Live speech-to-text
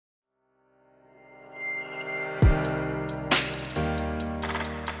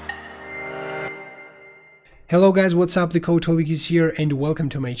Hello guys, what's up? The Code is here and welcome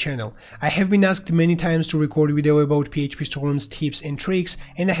to my channel. I have been asked many times to record a video about PhpStorm's tips and tricks,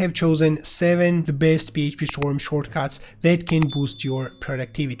 and I have chosen 7 the best PhpStorm shortcuts that can boost your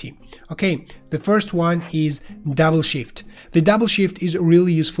productivity. Okay, the first one is double shift. The double shift is a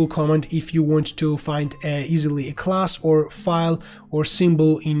really useful command if you want to find easily a class or file or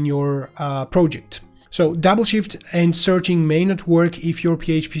symbol in your project. So double shift and searching may not work if your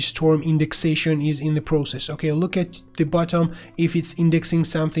PhpStorm indexation is in the process. Okay, look at the bottom. If it's indexing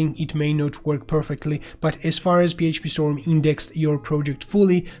something, it may not work perfectly, but as far as PhpStorm indexed your project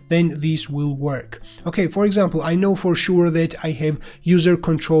fully, then this will work. Okay, for example, I know for sure that I have user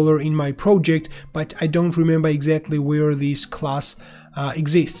controller in my project, but I don't remember exactly where this class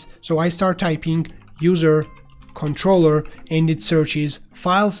exists. So I start typing user controller and it searches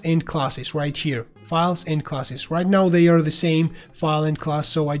files and classes right here. Files and classes. Right now they are the same file and class,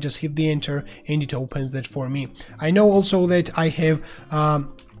 so I just hit the enter and it opens that for me. I know also that I have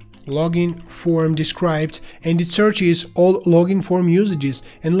login form described and it searches all login form usages,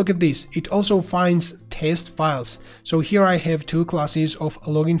 and look at this, it also finds test files. So here I have 2 classes of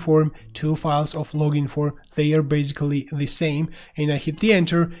login form, 2 files of login form. They are basically the same, and I hit the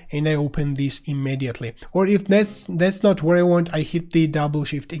enter and I open this immediately. Or if that's not what I want, I hit the double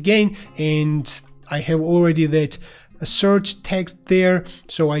shift again and I have already that search text there,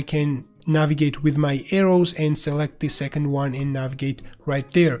 so I can navigate with my arrows and select the second one and navigate right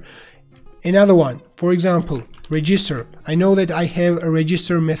there. Another one, for example, register. I know that I have a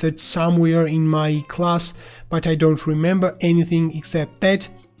register method somewhere in my class, but I don't remember anything except that.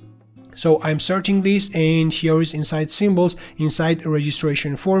 So I'm searching this, and here is inside symbols, inside a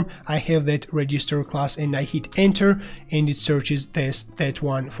registration form, I have that register class, and I hit enter and it searches that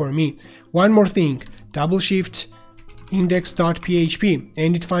one for me. One more thing, double shift index.php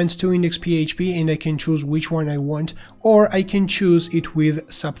and it finds 2 index.php, and I can choose which one I want, or I can choose it with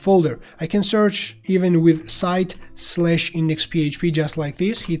subfolder. I can search even with site/index.php just like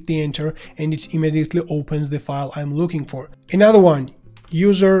this, hit the enter and it immediately opens the file I'm looking for. Another one,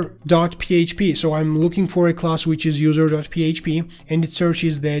 user.php. So I'm looking for a class which is user.php and it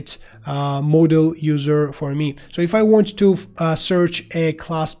searches that model user for me. So if I want to search a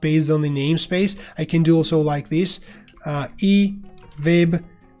class based on the namespace, I can do also like this, web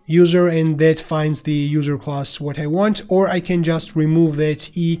user, and that finds the user class what I want, or I can just remove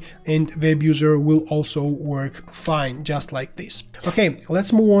that e and web user will also work fine just like this. Okay,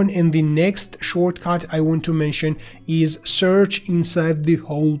 let's move on, and the next shortcut I want to mention is search inside the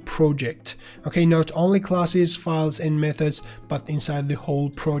whole project. Okay, not only classes, files and methods, but inside the whole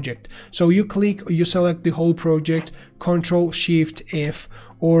project. So you select the whole project, Ctrl Shift F,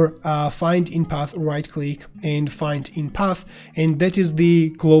 or find in path, right click and find in path, and that is the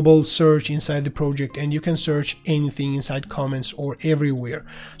global search inside the project, and you can search anything inside comments or everywhere.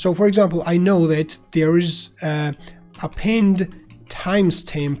 So for example, I know that there is a append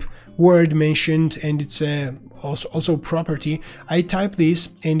timestamp word mentioned, and it's also property. I type this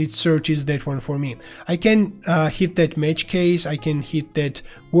and it searches that one for me. I can hit that match case, I can hit that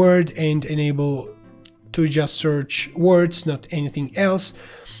word and enable to just search words, not anything else.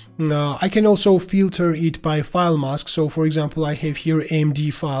 I can also filter it by file mask. So for example, I have here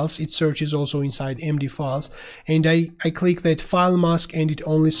MD files, it searches also inside MD files, and I click that file mask and it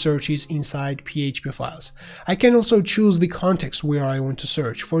only searches inside PHP files. I can also choose the context where I want to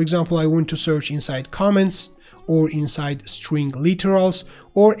search. For example, I want to search inside comments or inside string literals,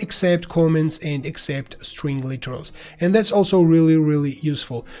 or accept comments and accept string literals, and that's also really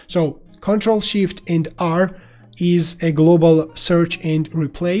useful. So Ctrl Shift and R is a global search and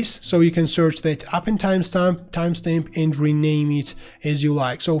replace, so you can search that append timestamp and rename it as you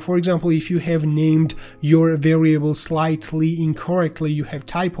like. So for example, if you have named your variable slightly incorrectly, you have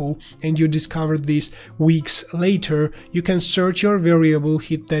typo and you discovered this weeks later, you can search your variable,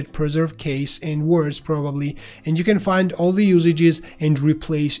 hit that preserve case and words probably, and you can find all the usages and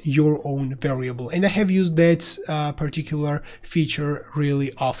replace your own variable. And I have used that particular feature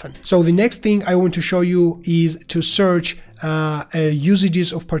really often. So the next thing I want to show you is to search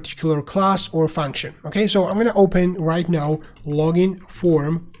usages of particular class or function. Okay, so I'm going to open right now login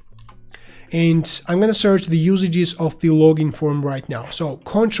form and I'm going to search the usages of the login form right now. So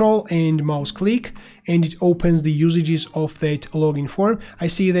Ctrl and mouse click and it opens the usages of that login form. I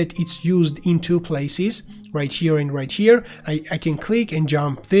see that it's used in 2 places, right here and right here. I can click and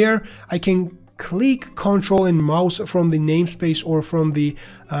jump there. I can click Ctrl and mouse from the namespace or from the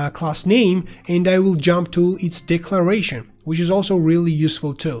class name, and I will jump to its declaration, which is also really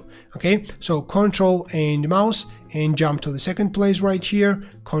useful too. Okay, so Ctrl and mouse and jump to the second place right here,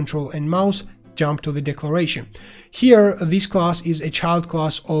 Ctrl and mouse, jump to the declaration. Here, this class is a child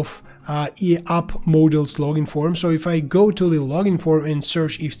class of app model's login form. So if I go to the login form and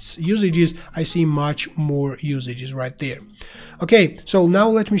search its usages, I see much more usages right there. Okay, so now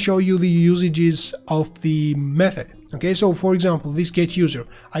let me show you the usages of the method. Okay, so for example, this get user,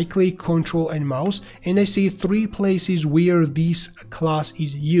 I click Ctrl and mouse and I see 3 places where this class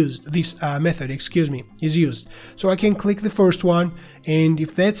is used, this method, excuse me, is used. So I can click the first one, and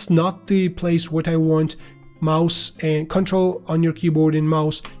if that's not the place what I want, mouse and Ctrl on your keyboard and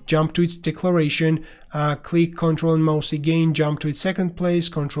mouse, jump to its declaration, click Ctrl and mouse again, jump to its second place,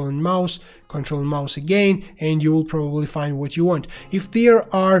 Ctrl and mouse again, and you will probably find what you want. If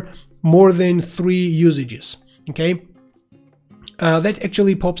there are more than 3 usages, okay, that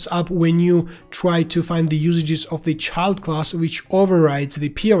actually pops up when you try to find the usages of the child class which overrides the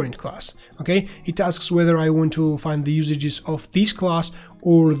parent class. Okay, it asks whether I want to find the usages of this class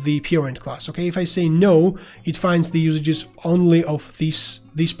or the parent class. Okay, if I say no, it finds the usages only of this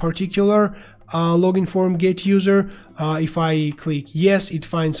particular login form get user. If I click yes, it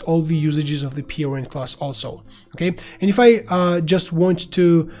finds all the usages of the parent class also. Okay, and if I just want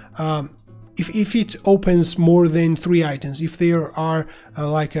to if it opens more than 3 items, if there are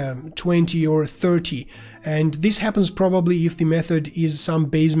like 20 or 30, and this happens probably if the method is some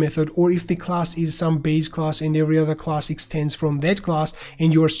base method, or if the class is some base class and every other class extends from that class,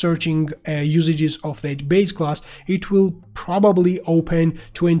 and you are searching usages of that base class, it will probably open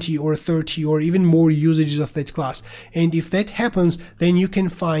 20 or 30 or even more usages of that class. And if that happens, then you can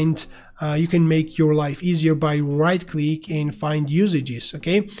find you can make your life easier by right click and find usages,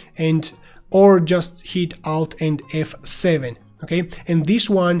 okay, and or just hit Alt and F7. Okay, and this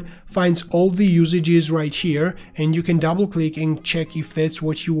one finds all the usages right here, and you can double click and check if that's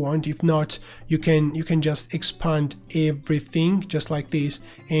what you want. If not, you can just expand everything just like this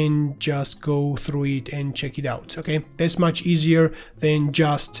and just go through it and check it out. Okay, that's much easier than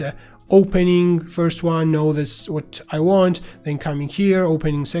just opening first one, no, that's what I want, then coming here,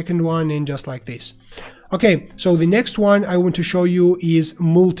 opening second one, and just like this. Okay, so the next one I want to show you is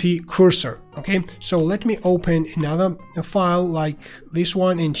multi-cursor. Okay, so let me open another file like this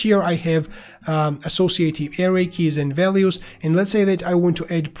one, and here I have associative array keys and values, and let's say that I want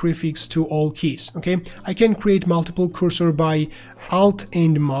to add prefix to all keys. Okay, I can create multiple cursor by Alt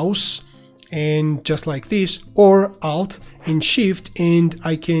and mouse, and just like this, or Alt and Shift, and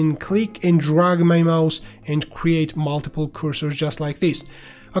I can click and drag my mouse and create multiple cursors just like this.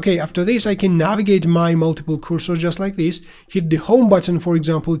 Okay, after this I can navigate my multiple cursors just like this, hit the home button for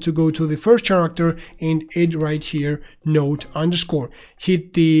example to go to the first character and add right here note underscore,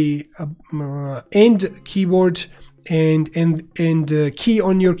 hit the end keyboard and key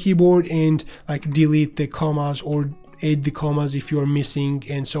on your keyboard and like delete the commas or add the commas if you're missing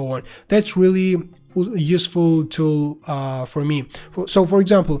and so on. That's really useful tool for me. So for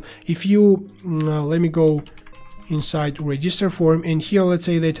example, if you let me go inside register form, and here let's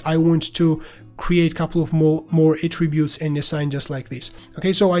say that I want to create a couple of more attributes and assign just like this.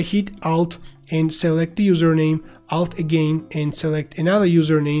 Okay, so I hit Alt and select the username, Alt again and select another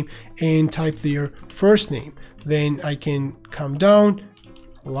username and type their first name. Then I can come down,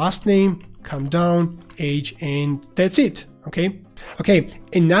 last name, come down, age, and that's it. Okay,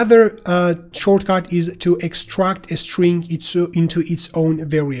 another shortcut is to extract a string into its own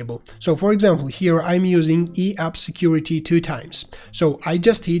variable. So for example, here I'm using eApp security 2 times. So I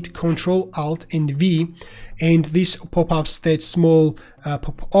just hit Ctrl Alt and V, and this pop-ups that small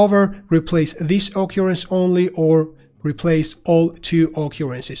pop over, replace this occurrence only or replace all 2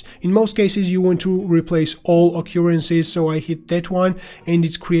 occurrences. In most cases you want to replace all occurrences, so I hit that one and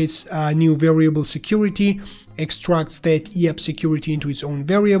it creates a new variable security, extracts that eApp security into its own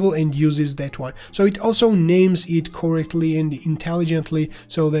variable and uses that one. So it also names it correctly and intelligently,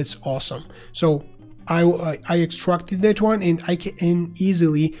 so that's awesome. So I extracted that one and I can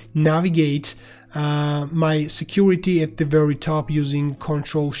easily navigate my security at the very top using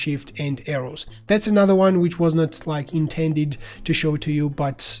Ctrl Shift and arrows. That's another one which was not like intended to show to you,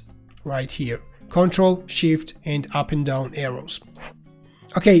 but right here, Ctrl Shift and up and down arrows.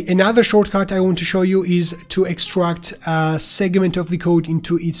 Okay, another shortcut I want to show you is to extract a segment of the code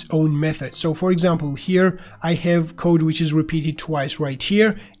into its own method. So for example, here I have code which is repeated twice right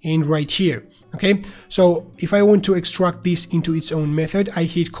here and right here. Okay, so if I want to extract this into its own method, I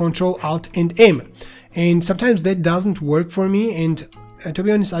hit Ctrl Alt and M, and sometimes that doesn't work for me, and to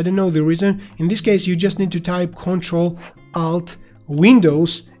be honest I don't know the reason. In this case you just need to type Ctrl Alt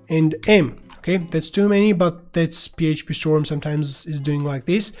Windows and M. Okay, that's too many, but that's PhpStorm sometimes is doing like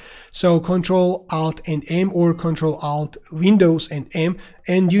this. So Ctrl Alt and M, or Ctrl Alt Windows and M,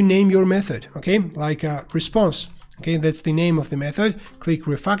 and you name your method, okay, like a response. Okay, that's the name of the method. Click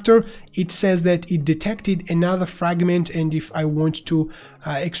refactor. It says that it detected another fragment, and if I want to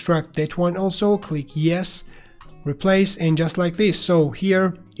extract that one also, click yes, replace, and just like this. So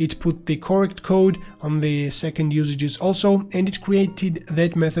here it put the correct code on the second usages also, and it created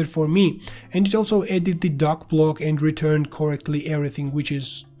that method for me, and it also added the doc block and returned correctly everything, which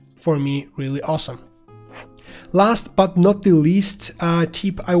is for me really awesome. Last but not the least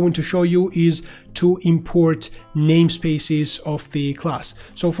tip I want to show you is to import namespaces of the class.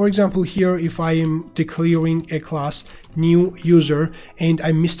 So for example, here if I am declaring a class new user and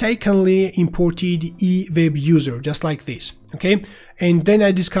I mistakenly imported eWebUser, just like this, okay, and then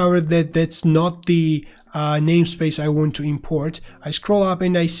I discovered that that's not the namespace I want to import. I scroll up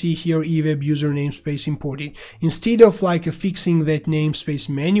and I see here eWebUser namespace imported. Instead of like fixing that namespace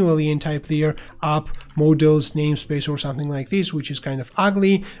manually and type there app models namespace or something like this, which is kind of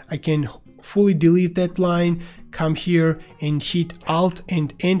ugly, I can fully delete that line, come here and hit Alt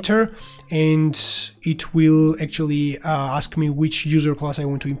and Enter, and it will actually ask me which user class I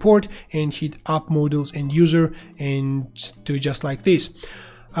want to import, and hit app models and user and do just like this.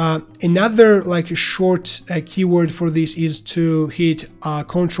 Another like short keyword for this is to hit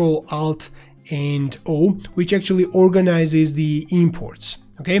Ctrl Alt and O, which actually organizes the imports.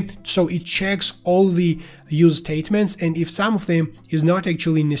 Okay, so it checks all the use statements, and if some of them is not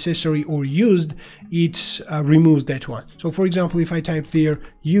actually necessary or used, it removes that one. So for example, if I type there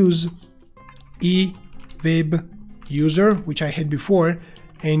use eWebUser, which I had before,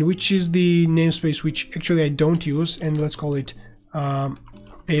 and which is the namespace which actually I don't use, and let's call it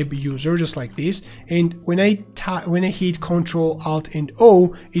web user, just like this, and when I hit Ctrl Alt and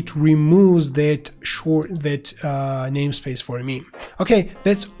O, it removes that namespace for me. Okay,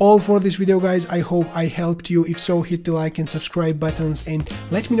 that's all for this video, guys. I hope I helped you. If so, hit the like and subscribe buttons, and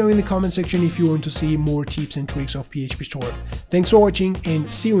let me know in the comment section if you want to see more tips and tricks of PhpStorm. Thanks for watching, and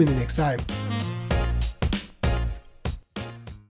see you in the next time.